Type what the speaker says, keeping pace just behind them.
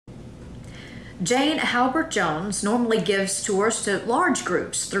Jane Halbert Jones normally gives tours to large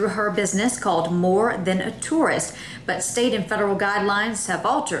groups through her business called More Than a Tourist, but state and federal guidelines have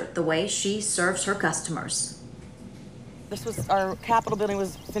altered the way she serves her customers. Our Capitol building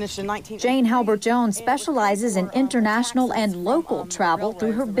was finished in 19... Jane Halbert Jones specializes in international and local travel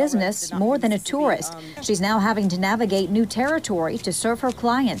through her business, More Than a Tourist. She's now having to navigate new territory to serve her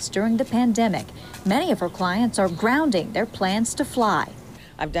clients during the pandemic. Many of her clients are grounding their plans to fly.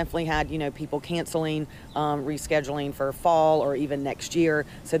 I've definitely had, people canceling, rescheduling for fall or even next year.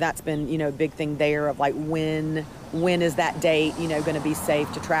 So that's been, a big thing there of like when is that date, going to be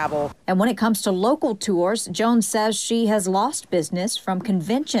safe to travel. And when it comes to local tours, Jones says she has lost business from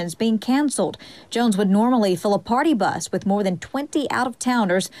conventions being canceled. Jones would normally fill a party bus with more than 20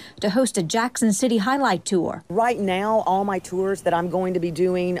 out-of-towners to host a Jackson City highlight tour. Right now, all my tours that I'm going to be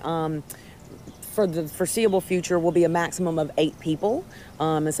doing for the foreseeable future will be a maximum of 8 people,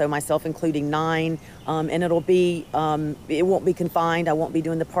 and so myself including 9, and it'll be it won't be confined. I won't be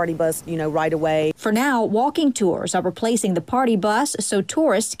doing the party bus right away. For now, walking tours are replacing the party bus so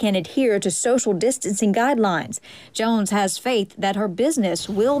tourists can adhere to social distancing guidelines. Jones has faith that her business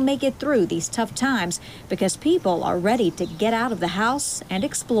will make it through these tough times because people are ready to get out of the house and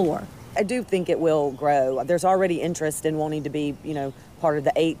explore. I do think it will grow. There's already interest in wanting to be, part of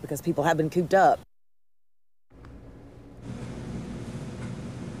the 8 because people have been cooped up.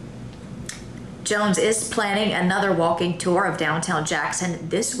 Jones is planning another walking tour of downtown Jackson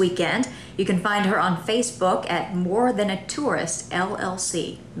this weekend. You can find her on Facebook at More Than a Tourist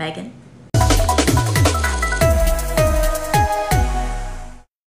LLC. Megan?